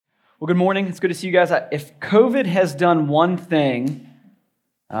Well, good morning. It's good to see you guys. If COVID has done one thing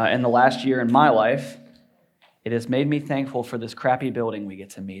in the last year in my life, it has made me thankful for this crappy building we get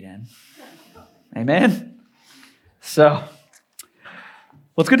to meet in. Amen? So, well,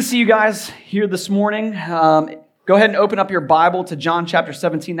 it's good to see you guys here this morning. Go ahead and open up your Bible to John chapter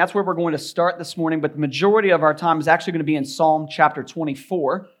 17. That's where we're going to start this morning, but the majority of our time is actually going to be in Psalm chapter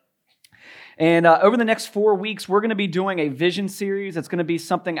 24. And over the next 4 weeks, we're going to be doing a vision series. It's going to be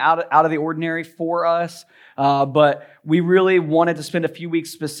something out of the ordinary for us. But we really wanted to spend a few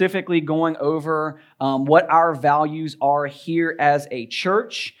weeks specifically going over what our values are here as a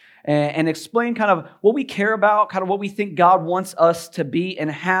church and explain kind of what we care about, kind of what we think God wants us to be,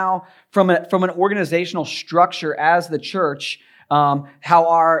 and how, from an organizational structure as the church, how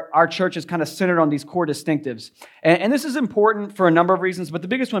our church is kind of centered on these core distinctives. And this is important for a number of reasons, but the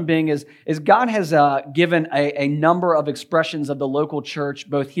biggest one being is God has given a number of expressions of the local church,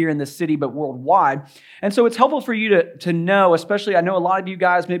 both here in this city, but worldwide. And so it's helpful for you to know, especially, I know a lot of you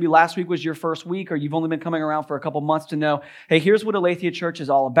guys, maybe last week was your first week, or you've only been coming around for a couple months, to know, hey, here's what Aletheia Church is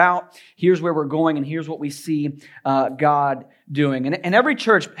all about, here's where we're going, and here's what we see God doing. And every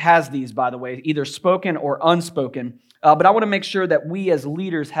church has these, by the way, either spoken or unspoken. But I want to make sure that we as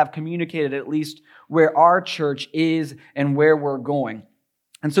leaders have communicated at least where our church is and where we're going.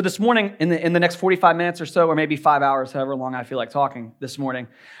 And so this morning, in the next 45 minutes or so, or maybe 5 hours, however long I feel like talking this morning,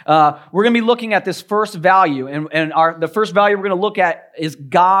 we're going to be looking at this first value. And the first value we're going to look at is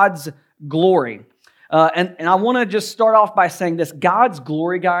God's glory. And I want to just start off by saying this: God's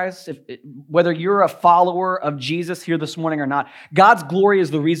glory, guys, whether you're a follower of Jesus here this morning or not, God's glory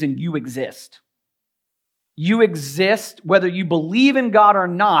is the reason you exist. You exist, whether you believe in God or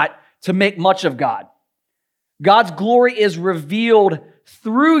not, to make much of God. God's glory is revealed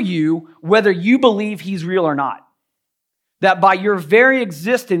through you, whether you believe He's real or not. That by your very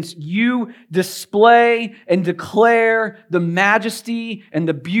existence, you display and declare the majesty and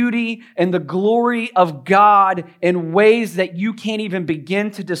the beauty and the glory of God in ways that you can't even begin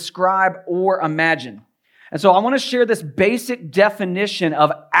to describe or imagine. And so I want to share this basic definition of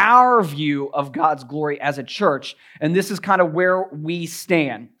our view of God's glory as a church, and this is kind of where we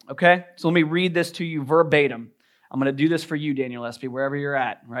stand, okay? So let me read this to you verbatim. I'm going to do this for you, Daniel Espy, wherever you're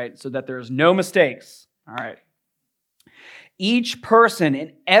at, right? So that there's no mistakes, all right? Each person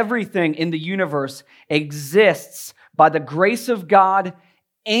and everything in the universe exists by the grace of God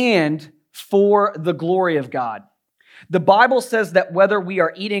and for the glory of God. The Bible says that whether we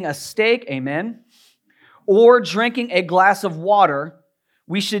are eating a steak, amen, or drinking a glass of water,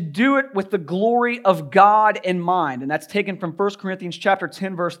 we should do it with the glory of God in mind. And that's taken from 1 Corinthians chapter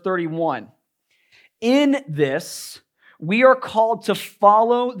 10, verse 31. In this, we are called to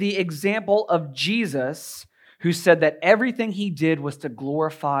follow the example of Jesus, who said that everything He did was to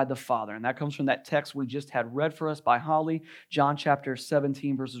glorify the Father. And that comes from that text we just had read for us by Holly, John chapter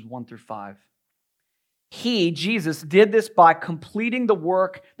 17, verses 1 through 5. He, Jesus, did this by completing the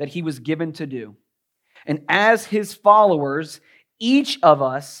work that He was given to do. And as His followers, each of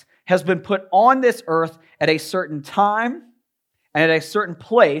us has been put on this earth at a certain time and at a certain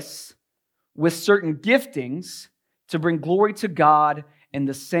place with certain giftings to bring glory to God in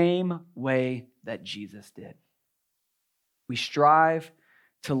the same way that Jesus did. We strive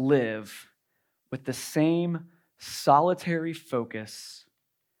to live with the same solitary focus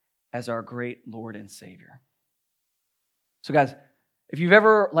as our great Lord and Savior. So guys, if you've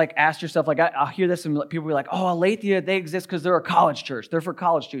ever asked yourself, I'll hear this and people be like, oh, Aletheia, they exist because they're a college church. They're for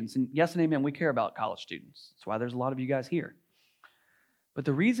college students. And yes and amen, we care about college students. That's why there's a lot of you guys here. But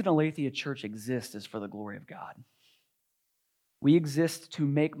the reason Aletheia Church exists is for the glory of God. We exist to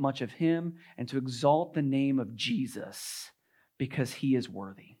make much of Him and to exalt the name of Jesus because He is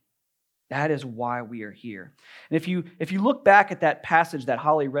worthy. That is why we are here. And if you look back at that passage that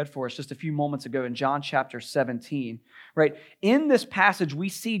Holly read for us just a few moments ago in John chapter 17, right? In this passage, we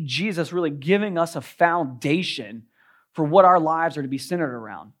see Jesus really giving us a foundation for what our lives are to be centered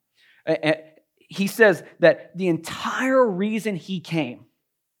around. He says that the entire reason He came,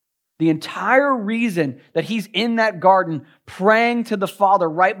 the entire reason that He's in that garden praying to the Father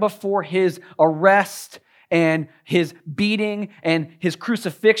right before His arrest and His beating and His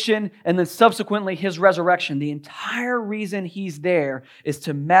crucifixion and then subsequently His resurrection, the entire reason He's there is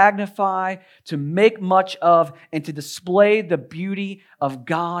to magnify, to make much of, and to display the beauty of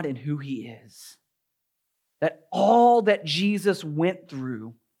God and who He is. That all that Jesus went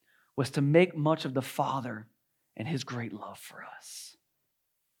through was to make much of the Father and His great love for us.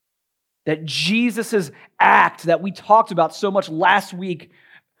 That Jesus' act that we talked about so much last week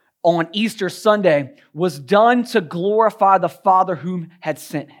on Easter Sunday was done to glorify the Father whom had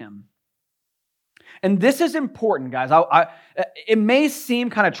sent him. And this is important, guys. It may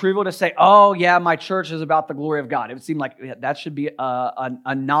seem kind of trivial to say, oh, yeah, my church is about the glory of God. It would seem like that should be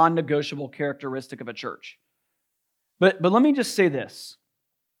a non-negotiable characteristic of a church. But let me just say this.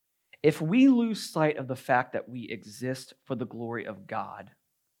 If we lose sight of the fact that we exist for the glory of God,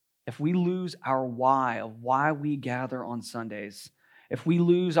 if we lose our why of why we gather on Sundays, if we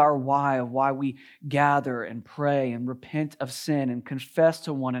lose our why of why we gather and pray and repent of sin and confess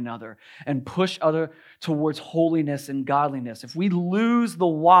to one another and push other towards holiness and godliness, if we lose the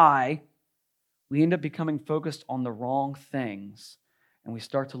why, we end up becoming focused on the wrong things and we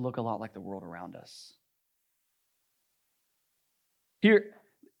start to look a lot like the world around us. Here,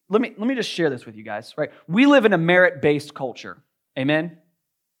 let me just share this with you guys, right? We live in a merit-based culture. Amen?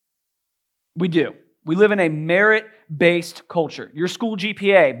 We do. We live in a merit-based culture. Your school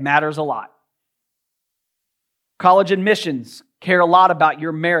GPA matters a lot. College admissions care a lot about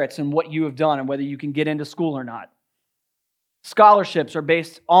your merits and what you have done and whether you can get into school or not. Scholarships are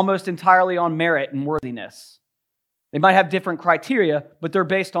based almost entirely on merit and worthiness. They might have different criteria, but they're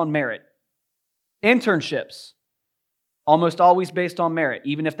based on merit. Internships, almost always based on merit,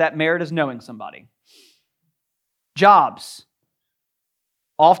 even if that merit is knowing somebody. Jobs,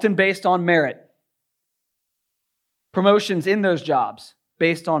 often based on merit. Promotions in those jobs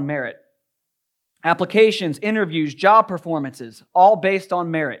based on merit. Applications, interviews, job performances, all based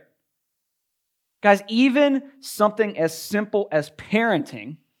on merit. Guys, even something as simple as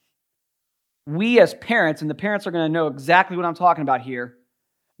parenting, we as parents, and the parents are going to know exactly what I'm talking about here,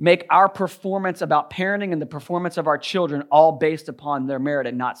 make our performance about parenting and the performance of our children all based upon their merit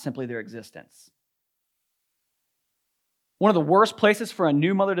and not simply their existence. One of the worst places for a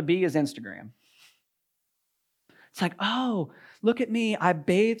new mother to be is Instagram. It's like, oh, look at me. I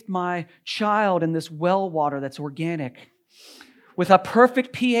bathed my child in this well water that's organic with a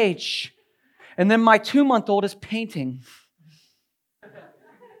perfect pH. And then my 2-month-old is painting.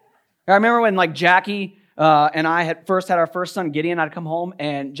 I remember when Jackie and I had our first son, Gideon. I'd come home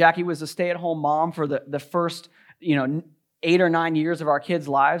and Jackie was a stay-at-home mom for the first 8 or 9 years of our kids'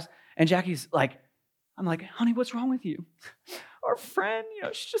 lives. And Jackie's like, I'm like, honey, what's wrong with you? Our friend,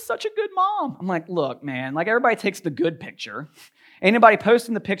 she's just such a good mom. I'm like, look, man, everybody takes the good picture. Ain't nobody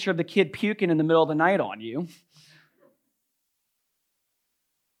posting the picture of the kid puking in the middle of the night on you.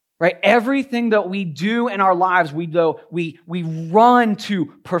 Right? Everything that we do in our lives, we run to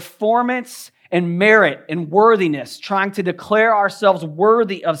performance and merit and worthiness, trying to declare ourselves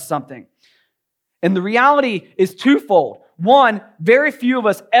worthy of something. And the reality is twofold. One, very few of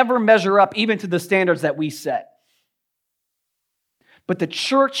us ever measure up even to the standards that we set. But the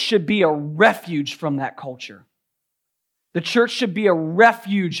church should be a refuge from that culture. The church should be a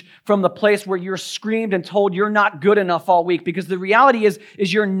refuge from the place where you're screamed and told you're not good enough all week, because the reality is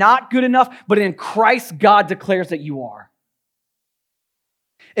you're not good enough, but in Christ, God declares that you are.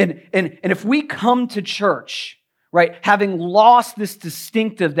 And if we come to church, right, having lost this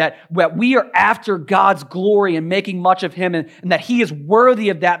distinctive that we are after God's glory and making much of Him, and that He is worthy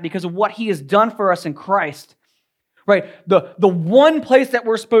of that because of what He has done for us in Christ, right? The one place that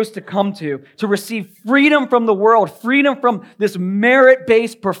we're supposed to come to receive freedom from the world, freedom from this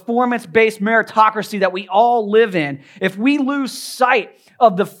merit-based, performance-based meritocracy that we all live in, if we lose sight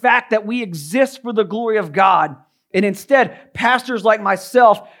of the fact that we exist for the glory of God, and instead pastors like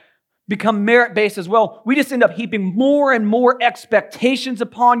myself become merit-based as well, we just end up heaping more and more expectations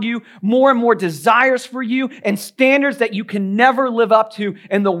upon you, more and more desires for you, and standards that you can never live up to,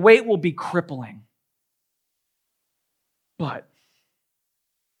 and the weight will be crippling. But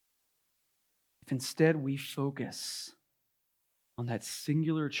if instead we focus on that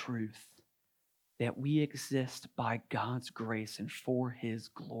singular truth that we exist by God's grace and for His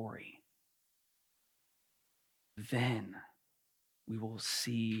glory, then we will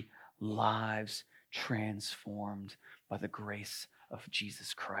see lives transformed by the grace of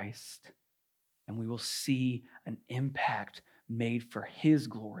Jesus Christ. And we will see an impact made for His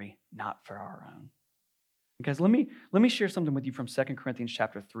glory, not for our own. Guys, let me share something with you from 2 Corinthians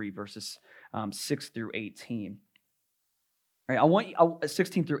chapter 3, verses 6 through 18. Right,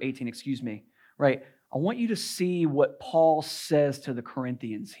 16 through 18, excuse me. Right, I want you to see what Paul says to the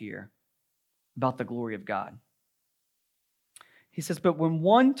Corinthians here about the glory of God. He says, but when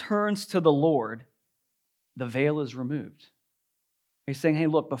one turns to the Lord, the veil is removed. He's saying, hey,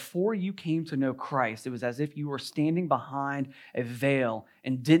 look, before you came to know Christ, it was as if you were standing behind a veil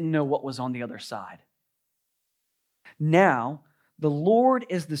and didn't know what was on the other side. Now, the Lord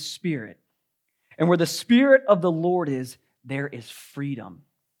is the Spirit, and where the Spirit of the Lord is, there is freedom.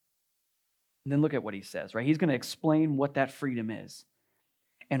 And then look at what he says, right? He's going to explain what that freedom is.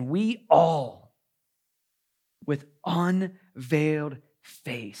 And we all, with unveiled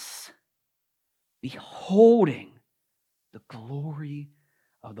face, beholding the glory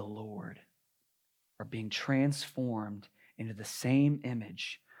of the Lord, are being transformed into the same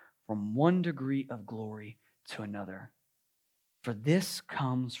image from one degree of glory to another. For this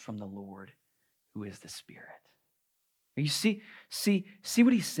comes from the Lord, who is the Spirit. You see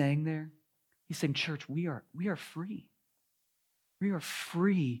what he's saying there? He's saying, church, we are free. We are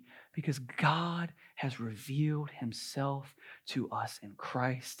free because God has revealed himself to us in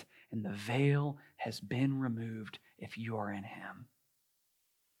Christ, and the veil has been removed if you are in him.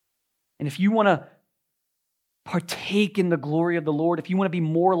 And if you want to partake in the glory of the Lord, if you want to be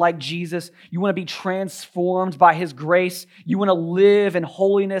more like Jesus, you want to be transformed by his grace, you want to live in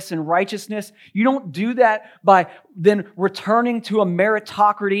holiness and righteousness, you don't do that by then returning to a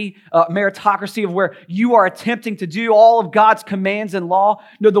meritocracy of where you are attempting to do all of God's commands and law.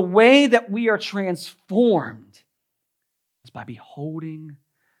 No, the way that we are transformed is by beholding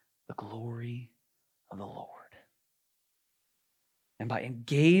the glory of the Lord. And by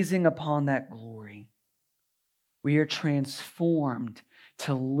gazing upon that glory, we are transformed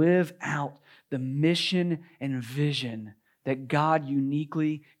to live out the mission and vision that God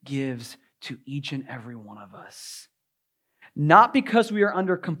uniquely gives to each and every one of us. Not because we are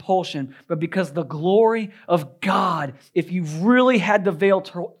under compulsion, but because the glory of God, if you've really had the veil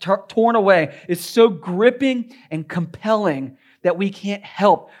torn away, is so gripping and compelling that we can't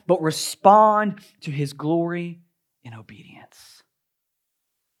help but respond to his glory in obedience.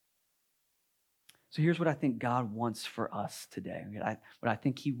 So here's what I think God wants for us today. What I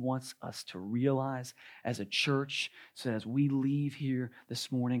think he wants us to realize as a church, so that as we leave here this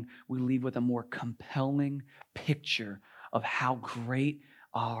morning, we leave with a more compelling picture of how great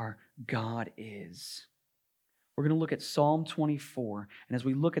our God is. We're going to look at Psalm 24. And as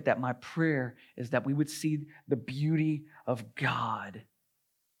we look at that, my prayer is that we would see the beauty of God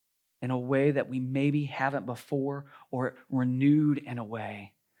in a way that we maybe haven't before, or renewed in a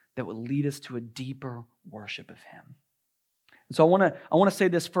way that would lead us to a deeper worship of him. And so I want to say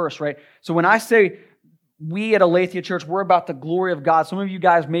this first, right? So when I say we at Aletheia Church, we're about the glory of God, some of you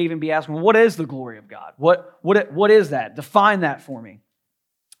guys may even be asking, what is the glory of God? What is that? Define that for me.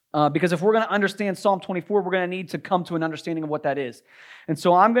 Because if we're going to understand Psalm 24, we're going to need to come to an understanding of what that is. And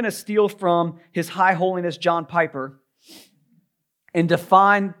so I'm going to steal from His High Holiness John Piper and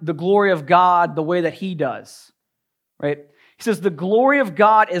define the glory of God the way that he does, right? He says, the glory of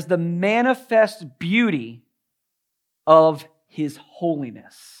God is the manifest beauty of his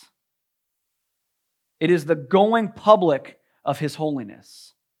holiness. It is the going public of his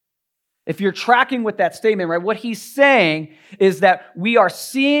holiness. If you're tracking with that statement, right, what he's saying is that we are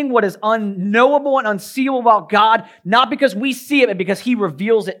seeing what is unknowable and unseeable about God, not because we see it, but because he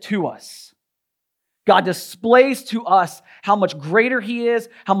reveals it to us. God displays to us how much greater he is,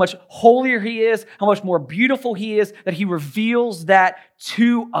 how much holier he is, how much more beautiful he is, that he reveals that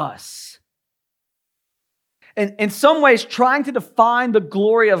to us. And in some ways, trying to define the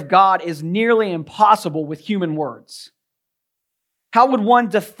glory of God is nearly impossible with human words. How would one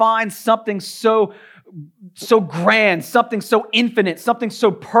define something so grand, something so infinite, something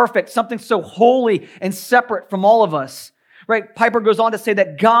so perfect, something so holy and separate from all of us? Right? Piper goes on to say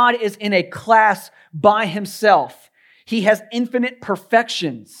that God is in a class by himself. He has infinite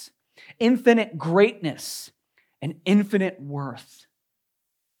perfections, infinite greatness, and infinite worth.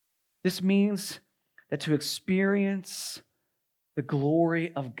 This means that to experience the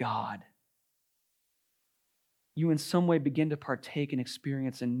glory of God, you in some way begin to partake and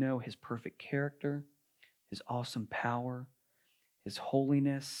experience and know his perfect character, his awesome power, his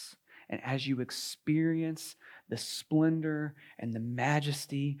holiness. And as you experience the splendor and the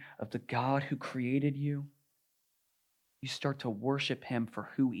majesty of the God who created you, you start to worship him for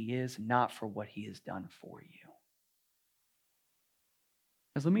who he is, not for what he has done for you.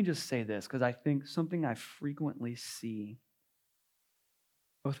 Because let me just say this, because I think something I frequently see,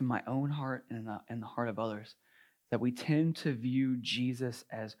 both in my own heart and in the heart of others, that we tend to view Jesus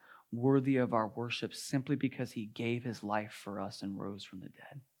as worthy of our worship simply because he gave his life for us and rose from the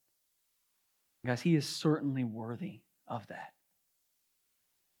dead. Guys, he is certainly worthy of that.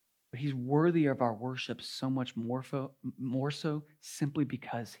 But he's worthy of our worship so much more so simply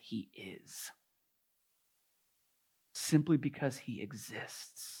because he is. Simply because he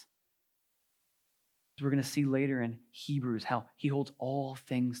exists. As we're going to see later in Hebrews how he holds all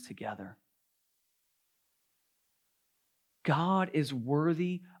things together. God is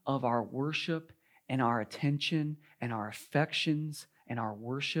worthy of our worship and our attention and our affections and our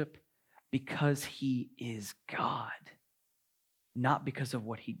worship because he is God, not because of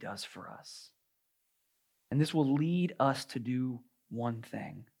what he does for us. And this will lead us to do one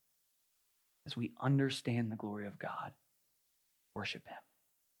thing as we understand the glory of God, worship him.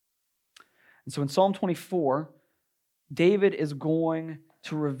 And so in Psalm 24, David is going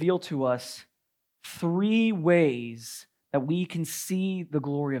to reveal to us 3 ways that we can see the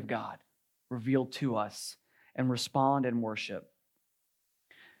glory of God revealed to us and respond in worship.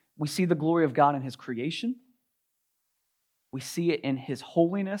 We see the glory of God in his creation. We see it in his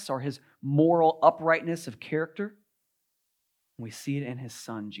holiness or his moral uprightness of character. We see it in his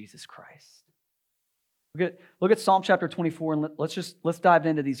Son, Jesus Christ. Look at Psalm chapter 24, and let's dive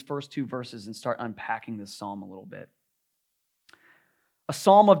into these first 2 verses and start unpacking this psalm a little bit. A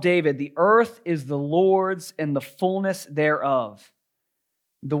psalm of David: the earth is the Lord's and the fullness thereof,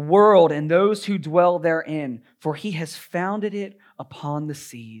 the world and those who dwell therein, for he has founded it upon the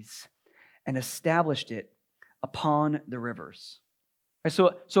seas and established it upon the rivers. Right,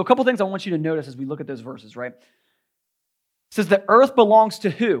 so a couple things I want you to notice as we look at those verses, right? It says the earth belongs to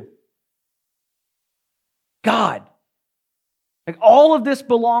who? God. Like all of this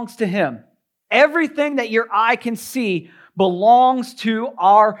belongs to him. Everything that your eye can see belongs to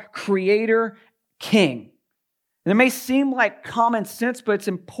our Creator King. And it may seem like common sense, but it's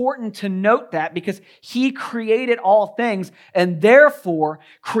important to note that because he created all things, and therefore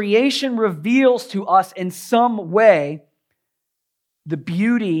creation reveals to us in some way the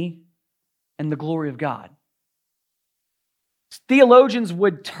beauty and the glory of God. Theologians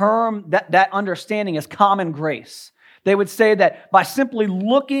would term that understanding as common grace. They would say that by simply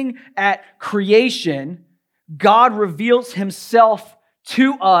looking at creation, God reveals himself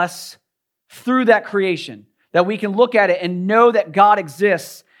to us through that creation. That we can look at it and know that God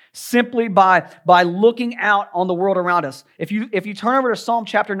exists simply by looking out on the world around us. If you turn over to Psalm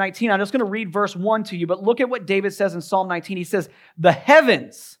chapter 19, I'm just going to read verse 1 to you, but look at what David says in Psalm 19. He says, the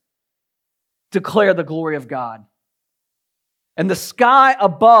heavens declare the glory of God, and the sky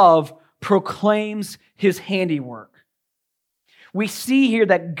above proclaims his handiwork. We see here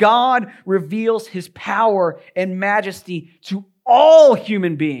that God reveals his power and majesty to all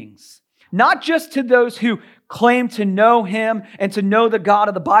human beings, not just to those who claim to know him and to know the God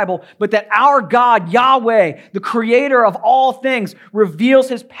of the Bible, but that our God, Yahweh, the creator of all things, reveals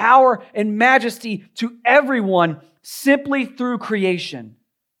his power and majesty to everyone simply through creation.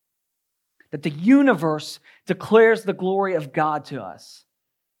 That the universe declares the glory of God to us.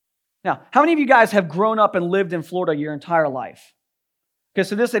 Now, how many of you guys have grown up and lived in Florida your entire life? Okay,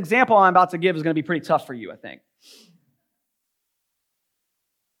 so this example I'm about to give is going to be pretty tough for you, I think.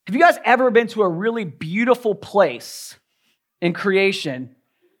 Have you guys ever been to a really beautiful place in creation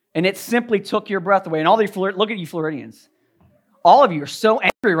and it simply took your breath away? And all the look at you Floridians. All of you are so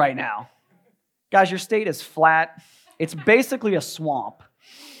angry right now. Guys, your state is flat. It's basically a swamp.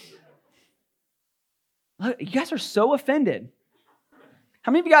 Look, you guys are so offended.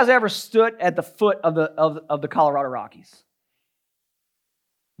 How many of you guys ever stood at the foot of the Colorado Rockies?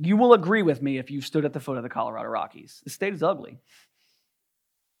 You will agree with me if you stood at the foot of the Colorado Rockies. The state is ugly.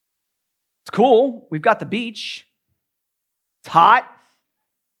 It's cool. We've got the beach. It's hot.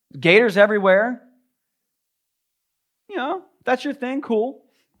 Gators everywhere. You know, that's your thing, cool.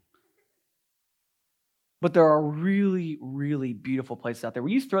 But there are really, really beautiful places out there.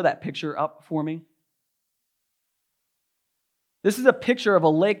 Will you throw that picture up for me? This is a picture of a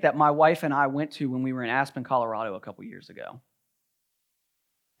lake that my wife and I went to when we were in Aspen, Colorado a couple years ago.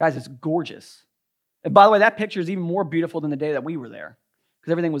 Guys, it's gorgeous. And by the way, that picture is even more beautiful than the day that we were there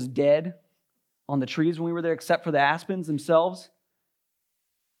because everything was dead on the trees when we were there except for the aspens themselves.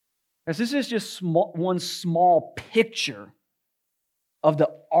 Guys, this is just one small picture of the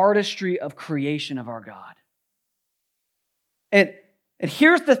artistry of creation of our God. And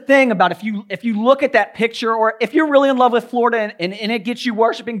here's the thing about if you look at that picture, or if you're really in love with Florida and it gets you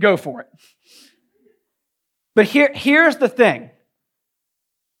worshiping, go for it. But here's the thing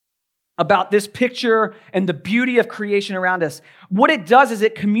about this picture and the beauty of creation around us. What it does is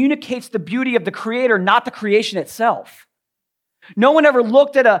it communicates the beauty of the Creator, not the creation itself. No one ever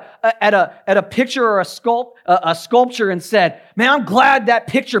looked at a picture or a sculpture and said, man, I'm glad that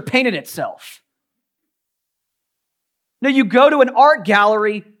picture painted itself. No, you go to an art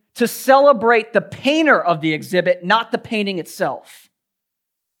gallery to celebrate the painter of the exhibit, not the painting itself.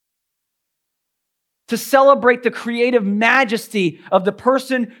 To celebrate the creative majesty of the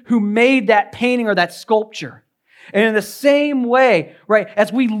person who made that painting or that sculpture. And in the same way, right,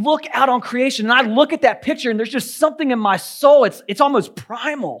 as we look out on creation, and I look at that picture and there's just something in my soul, it's almost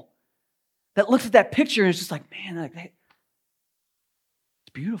primal, that looks at that picture and it's just like, man, it's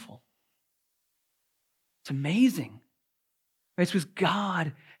beautiful. It's amazing. It's because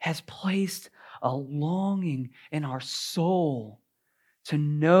God has placed a longing in our soul to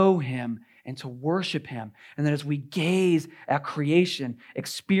know him and to worship him. And that as we gaze at creation,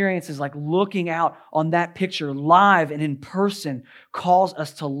 experiences like looking out on that picture live and in person calls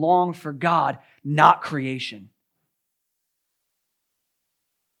us to long for God, not creation.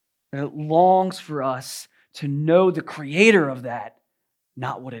 And it longs for us to know the creator of that,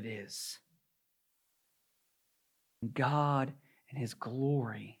 not what it is. God in his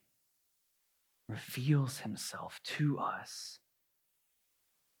glory reveals himself to us.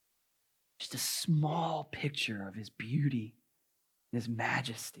 Just a small picture of his beauty and his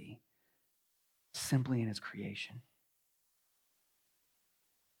majesty, simply in his creation.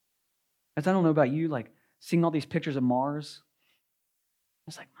 As I don't know about you, like seeing all these pictures of Mars,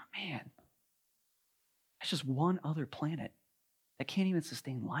 it's like, man, that's just one other planet that can't even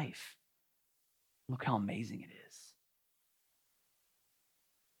sustain life. Look how amazing it is.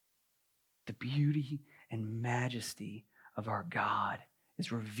 The beauty and majesty of our God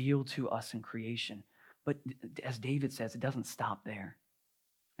is revealed to us in creation. But as David says, it doesn't stop there.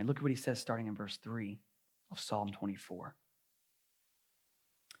 And look at what he says starting in verse 3 of Psalm 24.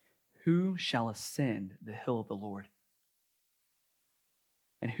 Who shall ascend the hill of the Lord?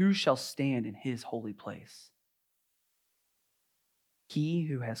 And who shall stand in his holy place? He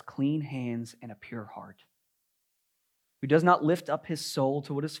who has clean hands and a pure heart, who does not lift up his soul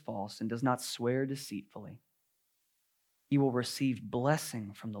to what is false and does not swear deceitfully. He will receive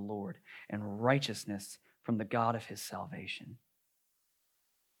blessing from the Lord and righteousness from the God of his salvation.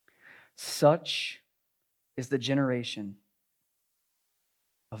 Such is the generation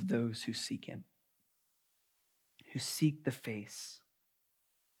of those who seek him, who seek the face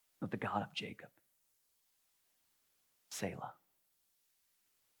of the God of Jacob. Selah.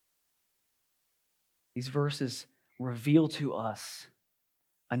 These verses reveal to us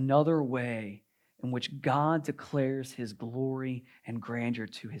another way in which God declares his glory and grandeur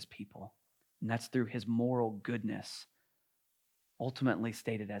to his people. And that's through his moral goodness, ultimately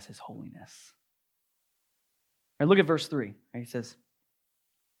stated as his holiness. All right, look at verse 3. He says,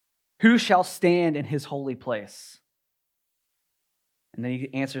 who shall stand in his holy place? And then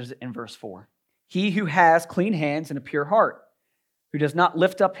he answers in verse 4. He who has clean hands and a pure heart, who does not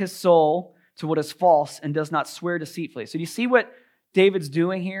lift up his soul to what is false and does not swear deceitfully. So do you see what David's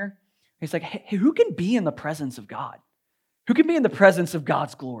doing here? He's like, hey, who can be in the presence of God? Who can be in the presence of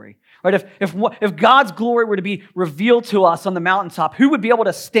God's glory? Right? If God's glory were to be revealed to us on the mountaintop, who would be able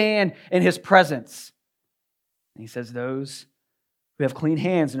to stand in his presence? And he says, those who have clean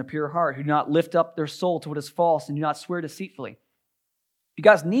hands and a pure heart, who do not lift up their soul to what is false and do not swear deceitfully. If you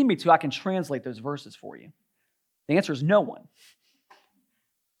guys need me to, I can translate those verses for you. The answer is no one.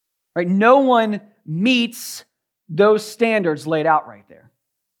 Right? No one meets those standards laid out right there.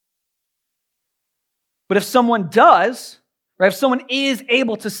 But if someone does, right, if someone is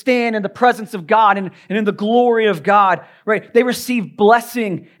able to stand in the presence of God and in the glory of God, right, they receive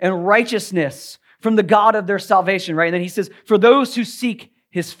blessing and righteousness from the God of their salvation, right? And then he says, for those who seek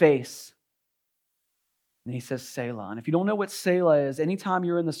his face. And he says Selah. And if you don't know what Selah is, anytime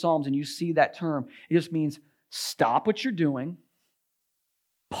you're in the Psalms and you see that term, it just means stop what you're doing,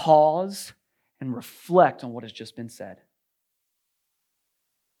 pause, and reflect on what has just been said.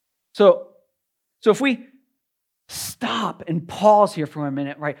 So if we stop and pause here for a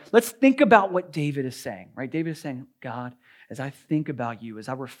minute, right? Let's think about what David is saying, right? David is saying, God, as I think about you, as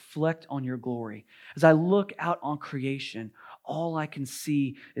I reflect on your glory, as I look out on creation, all I can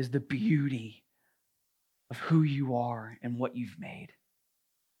see is the beauty of who you are and what you've made.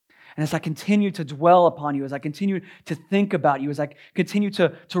 And as I continue to dwell upon you, as I continue to think about you, as I continue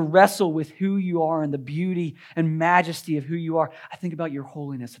to wrestle with who you are and the beauty and majesty of who you are, I think about your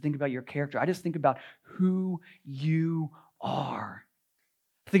holiness. I think about your character. I just think about who you are.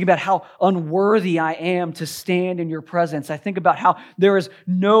 I think about how unworthy I am to stand in your presence. I think about how there is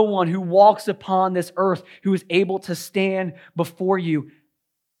no one who walks upon this earth who is able to stand before you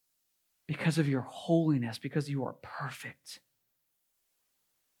because of your holiness, because you are perfect.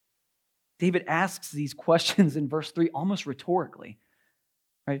 David asks these questions in verse 3 almost rhetorically,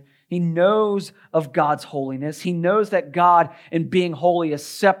 right? He knows of God's holiness. He knows that God, in being holy, is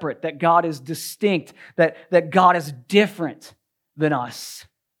separate, that God is distinct, that God is different than us.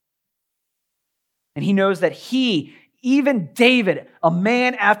 And he knows that he, even David, a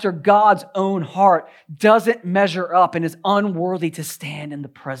man after God's own heart, doesn't measure up and is unworthy to stand in the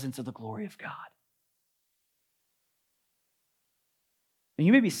presence of the glory of God. And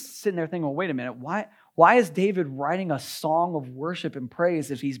you may be sitting there thinking, well, wait a minute, why Why is David writing a song of worship and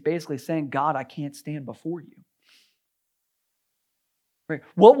praise if he's basically saying, God, I can't stand before you? Right?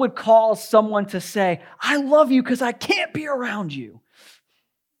 What would cause someone to say, I love you because I can't be around you?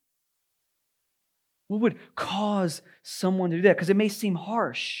 What would cause someone to do that? Because it may seem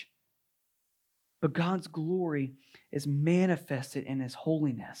harsh, but God's glory is manifested in His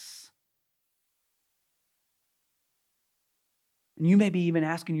holiness. And you may be even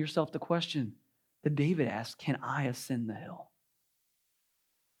asking yourself the question that David asked, can I ascend the hill?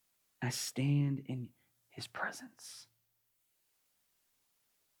 I stand in His presence.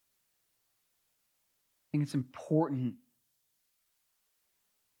 I think it's important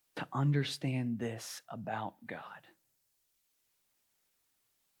to understand this about God.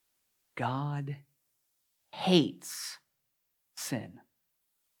 God hates sin.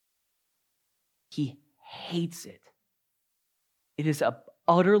 He hates it. It is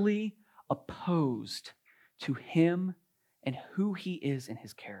utterly opposed to Him and who He is in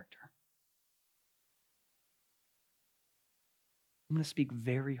His character. I'm going to speak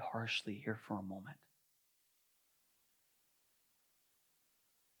very harshly here for a moment.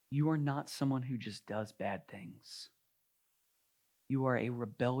 You are not someone who just does bad things. You are a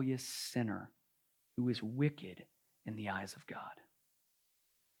rebellious sinner who is wicked in the eyes of God.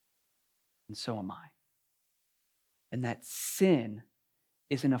 And so am I. And that sin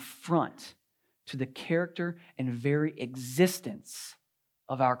is an affront to the character and very existence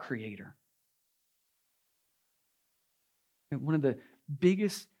of our Creator. And one of the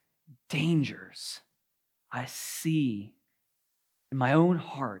biggest dangers I see in my own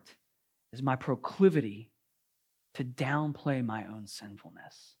heart is my proclivity to downplay my own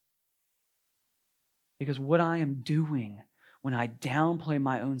sinfulness. Because what I am doing when I downplay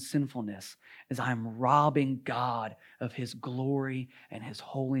my own sinfulness is I'm robbing God of His glory and His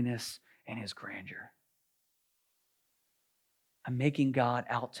holiness and His grandeur. I'm making God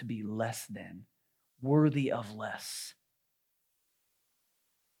out to be less than, worthy of less.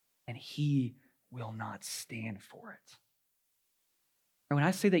 And He will not stand for it. And when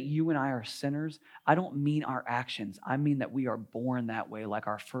I say that you and I are sinners, I don't mean our actions. I mean that we are born that way like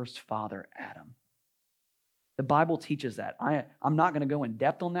our first father, Adam. The Bible teaches that. I'm not going to go in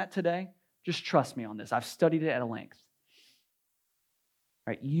depth on that today. Just trust me on this. I've studied it at a length.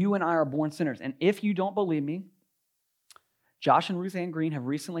 Right? You and I are born sinners. And if you don't believe me, Josh and Ruth Ann Green have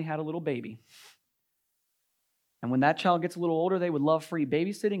recently had a little baby. And when that child gets a little older, they would love free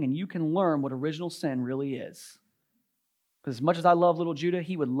babysitting, and you can learn what original sin really is. Because as much as I love little Judah,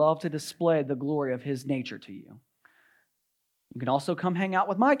 he would love to display the glory of his nature to you. You can also come hang out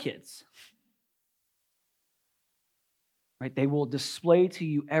with my kids. Right? They will display to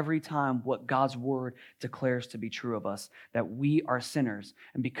you every time what God's word declares to be true of us, that we are sinners.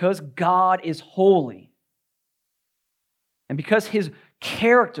 And because God is holy, and because His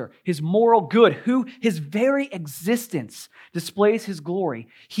character, His moral good, who His very existence displays His glory,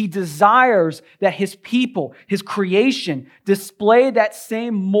 He desires that His people, His creation, display that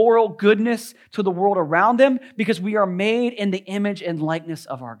same moral goodness to the world around them, because we are made in the image and likeness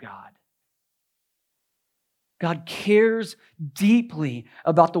of our God. God cares deeply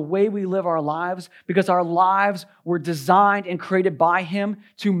about the way we live our lives, because our lives were designed and created by Him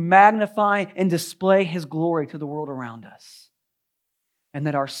to magnify and display His glory to the world around us. And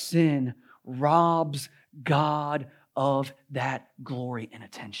that our sin robs God of that glory and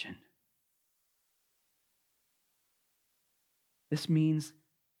attention. This means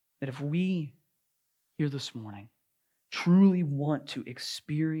that if we here this morning truly want to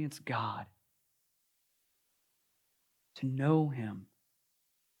experience God, to know Him,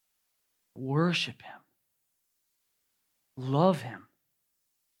 worship Him, love Him,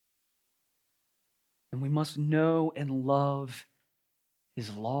 then we must know and love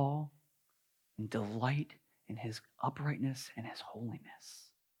His law and delight in His uprightness and His holiness.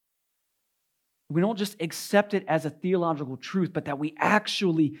 We don't just accept it as a theological truth, but that we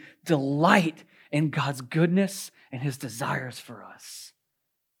actually delight in God's goodness and His desires for us.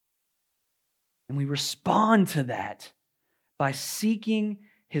 And we respond to that by seeking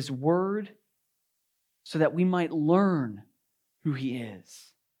His word so that we might learn who He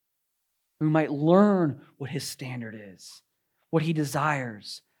is. We might learn what His standard is, what He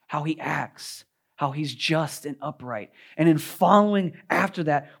desires, how He acts, how He's just and upright. And in following after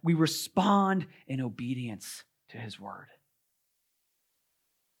that, we respond in obedience to His word.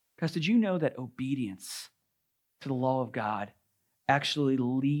 Guys, did you know that obedience to the law of God actually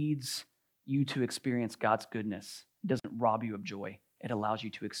leads you to experience God's goodness? It doesn't rob you of joy. It allows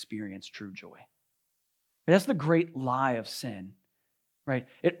you to experience true joy. That's the great lie of sin, right?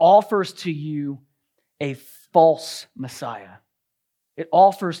 It offers to you a false Messiah. It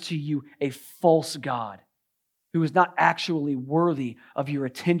offers to you a false God who is not actually worthy of your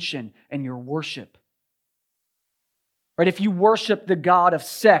attention and your worship. Right? If you worship the God of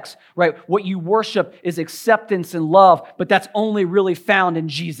sex, right, what you worship is acceptance and love, but that's only really found in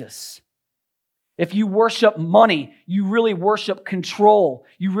Jesus. If you worship money, you really worship control.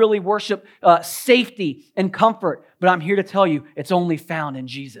 You really worship safety and comfort. But I'm here to tell you, it's only found in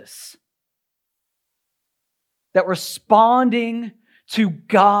Jesus. That responding to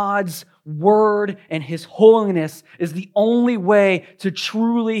God's word and His holiness is the only way to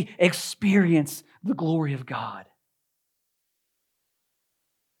truly experience the glory of God.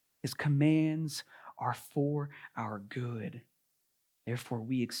 His commands are for our good. Therefore,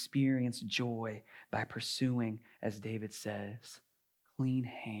 we experience joy by pursuing, as David says, clean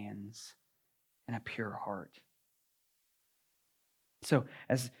hands and a pure heart. So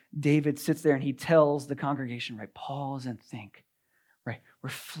as David sits there and he tells the congregation, right, pause and think, right,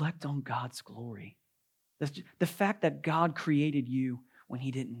 reflect on God's glory. The fact that God created you when He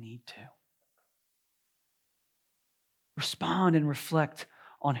didn't need to. Respond and reflect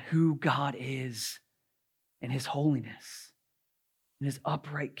on who God is and His holiness and His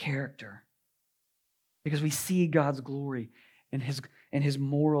upright character. Because we see God's glory and His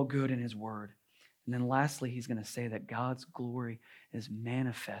moral good in His word. And then lastly, he's going to say that God's glory is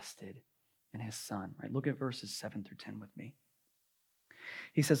manifested in His Son. Right? Look at verses 7 through 10 with me.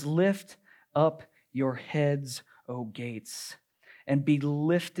 He says, lift up your heads, O gates, and be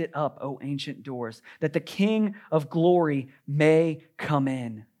lifted up, O ancient doors, that the King of glory may come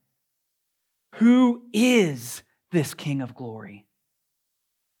in. Who is this King of glory?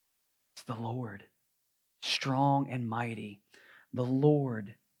 It's the Lord, strong and mighty. The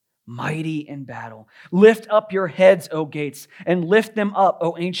Lord, mighty in battle. Lift up your heads, O gates, and lift them up,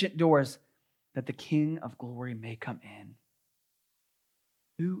 O ancient doors, that the King of glory may come in.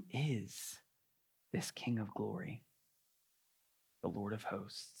 Who is this King of glory? The Lord of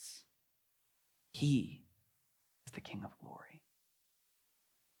hosts. He is the King of glory.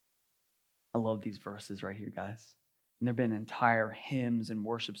 I love these verses right here, guys. And there have been entire hymns and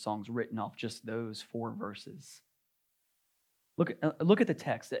worship songs written off just those 4 verses. Look at the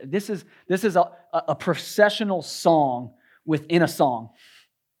text. This is a processional song within a song.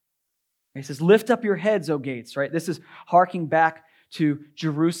 He says, lift up your heads, O gates, right? This is harking back to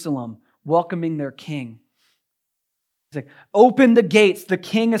Jerusalem, welcoming their king. He's like, open the gates, the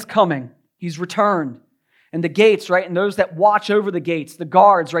king is coming. He's returned. And the gates, right, and those that watch over the gates, the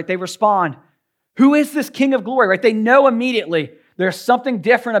guards, right, they respond, who is this King of glory, right? They know immediately there's something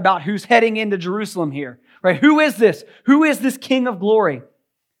different about who's heading into Jerusalem here, right? Who is this? Who is this King of glory,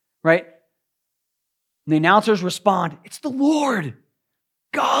 right? And the announcers respond, it's the Lord,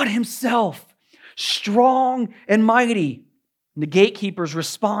 God Himself, strong and mighty. And the gatekeepers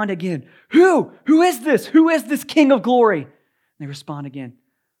respond again, who? Who is this? Who is this King of glory? And they respond again,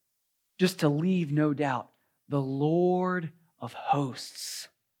 just to leave no doubt, the Lord of hosts.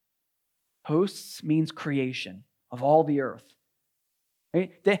 Hosts means creation of all the earth.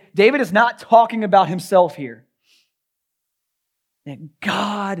 Right? David is not talking about himself here. That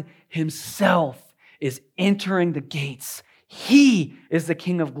God Himself is entering the gates. He is the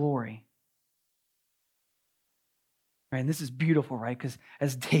King of glory. Right? And this is beautiful, right? Because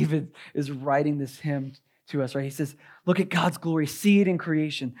as David is writing this hymn to us, right, he says, look at God's glory. See it in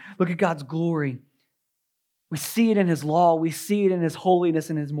creation. Look at God's glory. We see it in His law. We see it in His holiness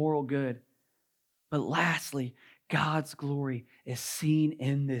and His moral good. But lastly, God's glory is seen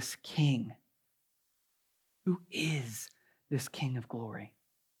in this King. Who is this King of glory?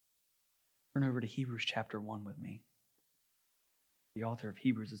 Turn over to Hebrews chapter 1 with me. The author of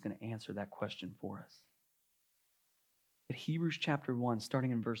Hebrews is going to answer that question for us. At Hebrews chapter 1,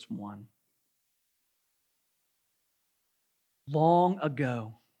 starting in verse 1. Long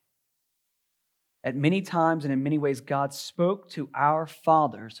ago, at many times and in many ways, God spoke to our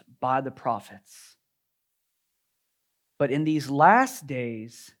fathers by the prophets. But in these last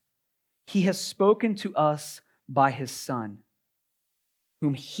days, He has spoken to us by His Son,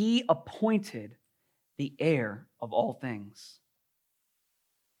 whom He appointed the heir of all things,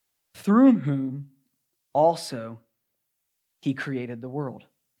 through whom also He created the world.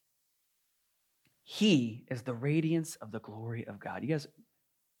 He is the radiance of the glory of God. You guys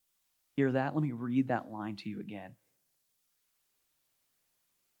hear that? Let me read that line to you again.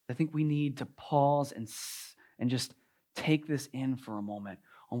 I think we need to pause and just take this in for a moment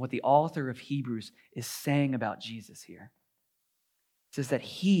on what the author of Hebrews is saying about Jesus here. It says that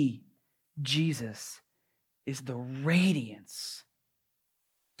He, Jesus, is the radiance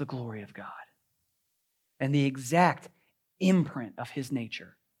of the glory of God. and the exact imprint of his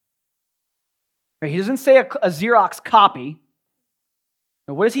nature. Right? He doesn't say a Xerox copy.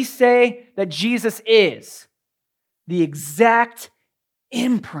 Now, what does he say that Jesus is? The exact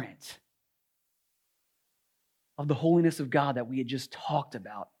imprint of the holiness of God that we had just talked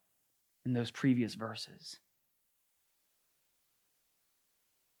about in those previous verses.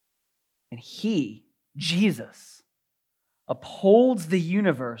 And he, Jesus, upholds the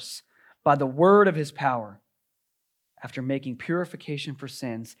universe by the word of his power. After making purification for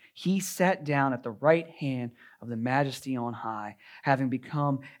sins, he sat down at the right hand of the Majesty on high, having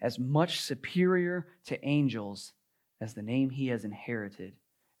become as much superior to angels as the name he has inherited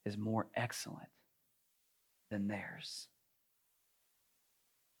is more excellent than theirs.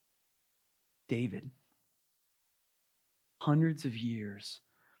 David, hundreds of years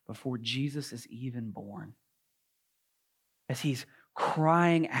before Jesus is even born, as he's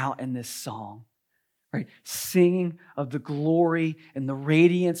crying out in this song, right, singing of the glory and the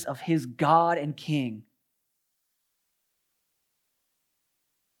radiance of his God and King.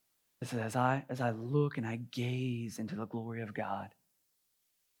 This is as I look and I gaze into the glory of God,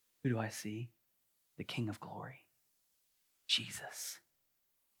 who do I see? The King of glory, Jesus.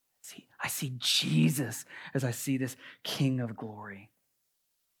 I see Jesus as I see this King of glory.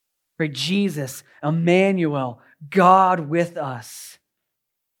 Right, Jesus, Emmanuel, God with us.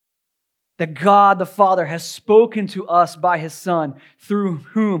 That God the Father has spoken to us by his Son, through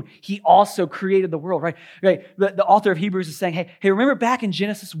whom he also created the world, right? The author of Hebrews is saying, hey, remember back in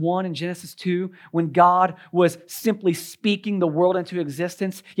Genesis 1 and Genesis 2 when God was simply speaking the world into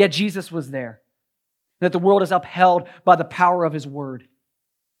existence? Yeah, Jesus was there. That the world is upheld by the power of his word.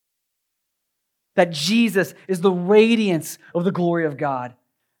 That Jesus is the radiance of the glory of God.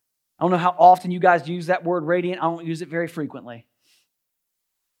 I don't know how often you guys use that word radiant. I don't use it very frequently.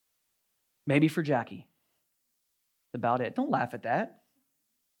 Maybe for Jackie. That's about it. Don't laugh at that.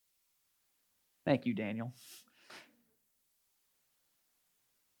 Thank you, Daniel.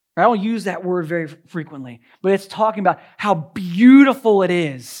 I don't use that word very frequently, but it's talking about how beautiful it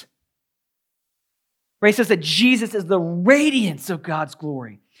is. Right? It says that Jesus is the radiance of God's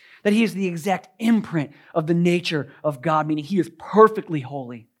glory, that he is the exact imprint of the nature of God, meaning he is perfectly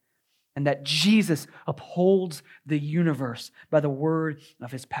holy, and that Jesus upholds the universe by the word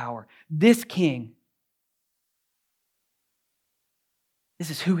of his power. This King,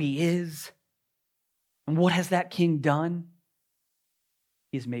 this is who he is. And what has that King done?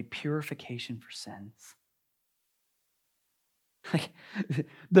 He has made purification for sins. Like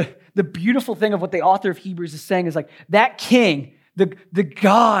the beautiful thing of what the author of Hebrews is saying is like that King, the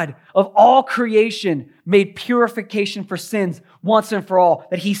God of all creation, made purification for sins once and for all,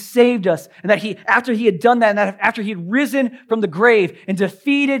 that he saved us, and that he, after he had done that, and that after he had risen from the grave and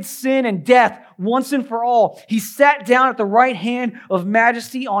defeated sin and death once and for all, he sat down at the right hand of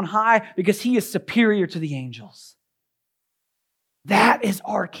Majesty on high because he is superior to the angels. That is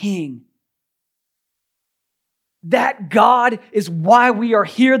our King. That God is why we are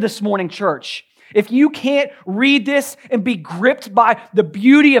here this morning, church. If you can't read this and be gripped by the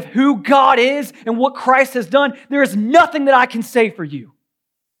beauty of who God is and what Christ has done, there is nothing that I can say for you.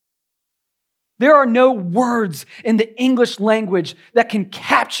 There are no words in the English language that can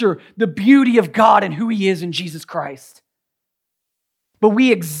capture the beauty of God and who he is in Jesus Christ. But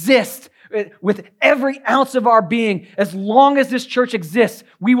we exist with every ounce of our being. As long as this church exists,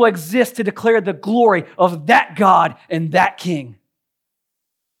 we will exist to declare the glory of that God and that King.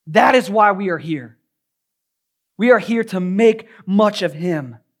 That is why we are here. We are here to make much of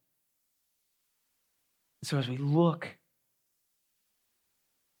him. So as we look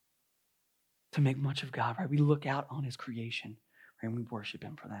to make much of God, right, we look out on his creation, right, and we worship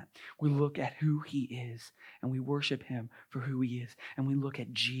him for that. We look at who he is, and we worship him for who he is. And we look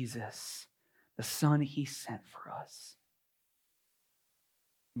at Jesus, the Son he sent for us,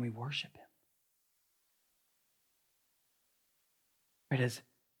 and we worship him. Right, as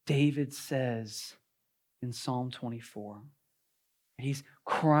David says in Psalm 24, he's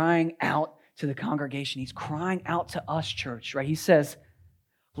crying out to the congregation. He's crying out to us, church, right? He says,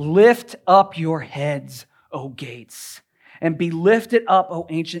 "Lift up your heads, O gates, and be lifted up, O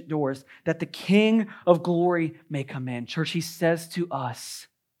ancient doors, that the King of glory may come in." Church, he says to us,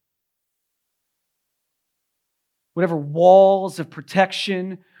 whatever walls of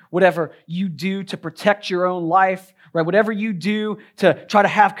protection, whatever you do to protect your own life, right? Whatever you do to try to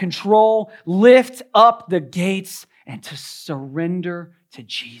have control, lift up the gates and to surrender to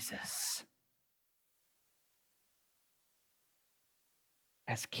Jesus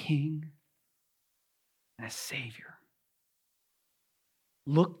as King and as Savior.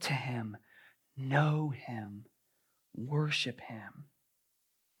 Look to him, know him, worship him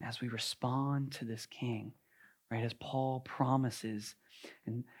as we respond to this King, right? As Paul promises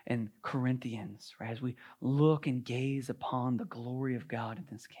in Corinthians, right? As we look and gaze upon the glory of God in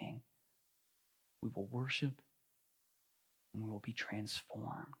this King, we will worship and we will be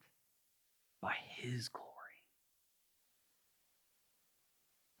transformed by his glory.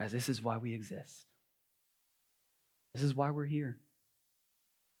 Guys, this is why we exist. This is why we're here.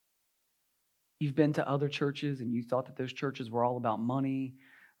 You've been to other churches and you thought that those churches were all about money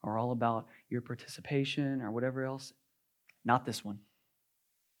or all about your participation or whatever else. Not this one.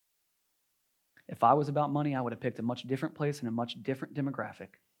 If I was about money, I would have picked a much different place and a much different demographic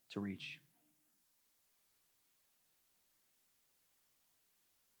to reach.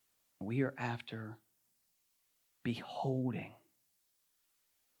 We are after beholding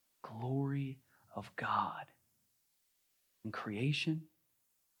glory of God in creation,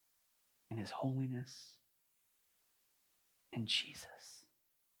 in his holiness, in Jesus.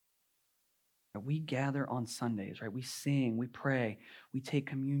 We gather on Sundays, right? We sing, we pray, we take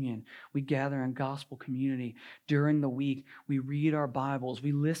communion, we gather in gospel community. During the week, we read our Bibles,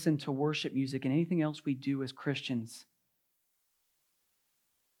 we listen to worship music, and anything else we do as Christians.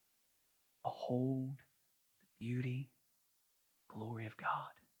 Behold the beauty, glory of God.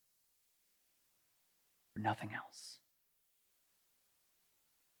 For nothing else.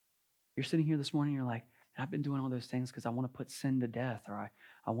 You're sitting here this morning, you're like, I've been doing all those things because I want to put sin to death, or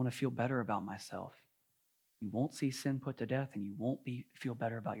I want to feel better about myself. You won't see sin put to death, and you won't feel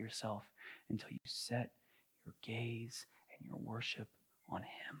better about yourself until you set your gaze and your worship on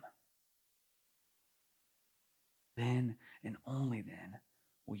him. Then and only then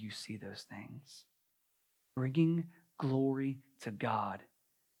will you see those things. Bringing glory to God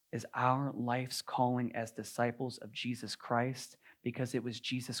is our life's calling as disciples of Jesus Christ, because it was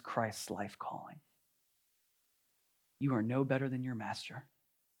Jesus Christ's life calling. You are no better than your master.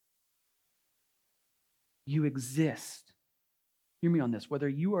 You exist. Hear me on this. Whether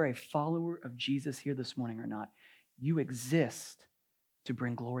you are a follower of Jesus here this morning or not, you exist to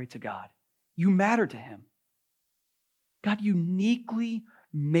bring glory to God. You matter to him. God uniquely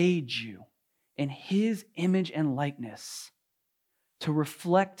made you in his image and likeness to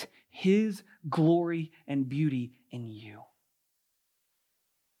reflect his glory and beauty in you.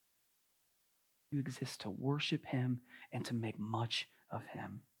 You exist to worship him and to make much of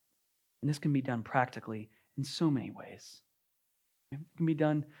him. And this can be done practically in so many ways. It can be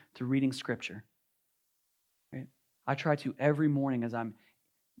done through reading scripture. Right? I try to every morning as I'm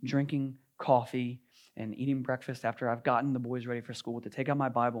drinking coffee and eating breakfast after I've gotten the boys ready for school to take out my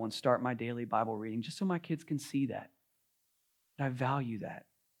Bible and start my daily Bible reading, just so my kids can see that. And I value that.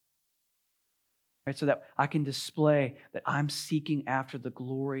 Right? So that I can display that I'm seeking after the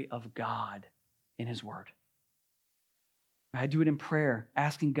glory of God in his word. I do it in prayer,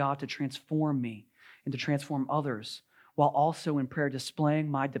 asking God to transform me and to transform others, while also in prayer displaying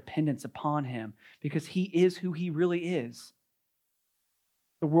my dependence upon him, because he is who he really is.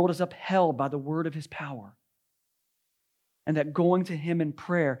 The world is upheld by the word of his power. And that going to him in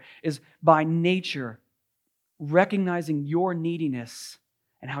prayer is by nature recognizing your neediness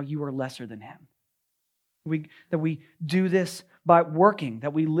and how you are lesser than him. That we do this by working,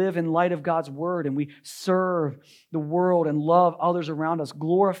 that we live in light of God's word and we serve the world and love others around us,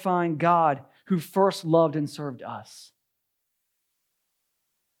 glorifying God who first loved and served us.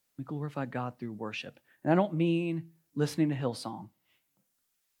 We glorify God through worship. And I don't mean listening to Hillsong.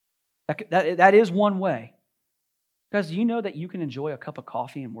 That is one way. Guys, do you know that you can enjoy a cup of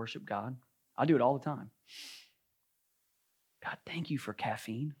coffee and worship God? I do it all the time. God, thank you for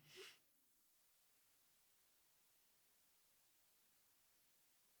caffeine.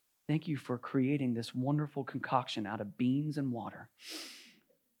 Thank you for creating this wonderful concoction out of beans and water.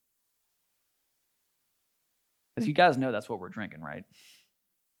 Because you guys know that's what we're drinking, right?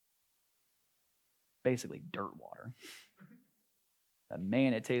 Basically dirt water. But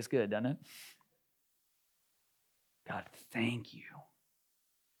man, it tastes good, doesn't it? God, thank you.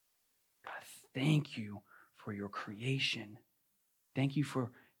 God, thank you for your creation. Thank you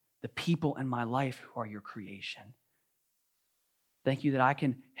for the people in my life who are your creation. Thank you that I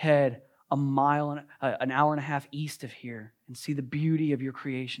can head a mile and an hour and a half east of here and see the beauty of your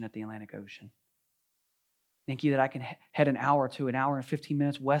creation at the Atlantic Ocean. Thank you that I can head an hour to an hour and 15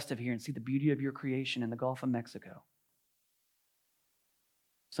 minutes west of here and see the beauty of your creation in the Gulf of Mexico.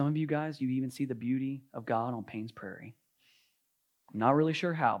 Some of you guys, you even see the beauty of God on Payne's Prairie. I'm not really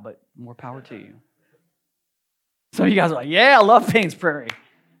sure how, but more power to you. Some of you guys are like, yeah, I love Payne's Prairie.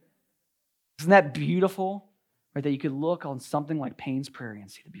 Isn't that beautiful? Right, that you could look on something like Payne's Prairie and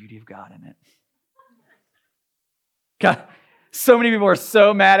see the beauty of God in it. God, so many people are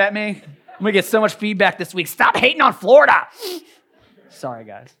so mad at me. I'm going to get so much feedback this week. Stop hating on Florida. Sorry,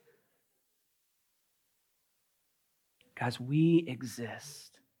 guys. Guys, we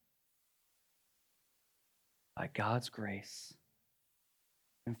exist by God's grace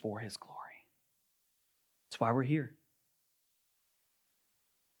and for his glory. That's why we're here.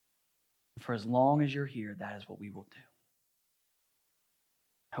 For as long as you're here, that is what we will do.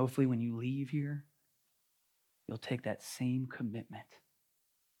 Hopefully, when you leave here, you'll take that same commitment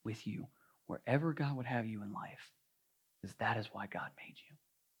with you wherever God would have you in life, because that is why God made you.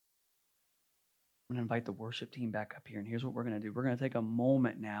 I'm going to invite the worship team back up here, and here's what we're going to do. We're going to take a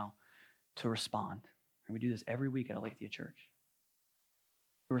moment now to respond. And we do this every week at Aletheia Church.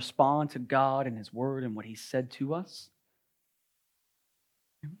 To respond to God and his word and what he said to us.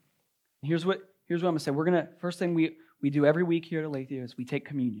 And here's what I'm going to say. First thing we do every week here at Aletheia is we take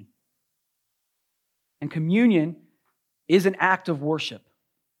communion. And communion is an act of worship.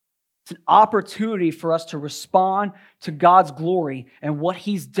 It's an opportunity for us to respond to God's glory and what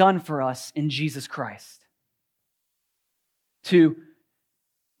he's done for us in Jesus Christ. To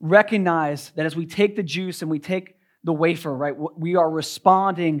recognize that as we take the juice and we take the wafer, right, we are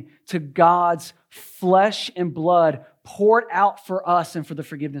responding to God's flesh and blood poured out for us and for the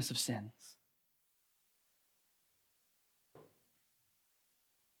forgiveness of sins.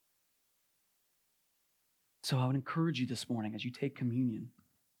 So I would encourage you this morning as you take communion,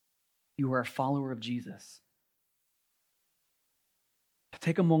 you are a follower of Jesus, to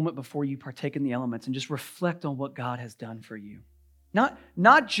take a moment before you partake in the elements and just reflect on what God has done for you.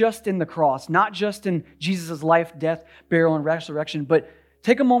 Not just in the cross, not just in Jesus' life, death, burial, and resurrection, but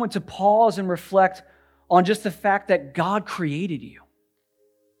take a moment to pause and reflect on just the fact that God created you.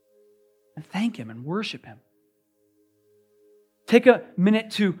 And thank him and worship him. Take a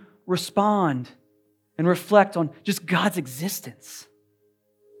minute to respond and reflect on just God's existence,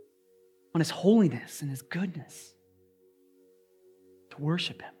 on his holiness and his goodness, to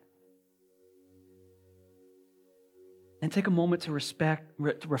worship him. And take a moment to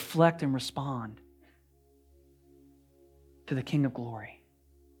reflect and respond to the King of Glory,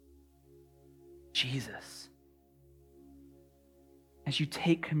 Jesus. As you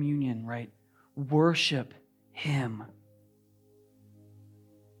take communion, right, worship him.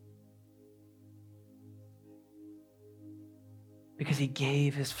 Because he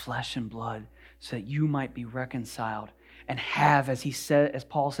gave his flesh and blood so that you might be reconciled and have, as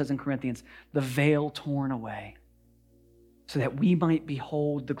Paul says in Corinthians, the veil torn away, so that we might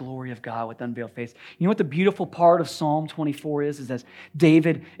behold the glory of God with unveiled face. You know what the beautiful part of Psalm 24 is as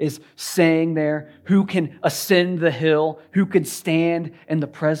David is saying there, who can ascend the hill, who can stand in the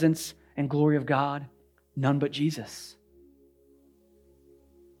presence and glory of God? None but Jesus.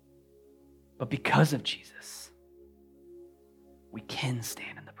 But because of Jesus, we can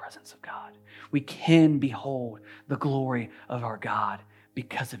stand in the presence of God. We can behold the glory of our God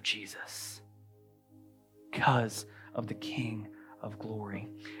because of Jesus. Because of the King of Glory.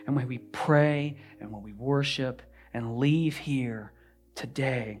 And when we pray and when we worship and leave here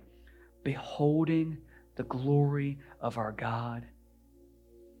today, beholding the glory of our God,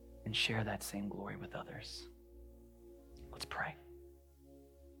 and share that same glory with others. Let's pray.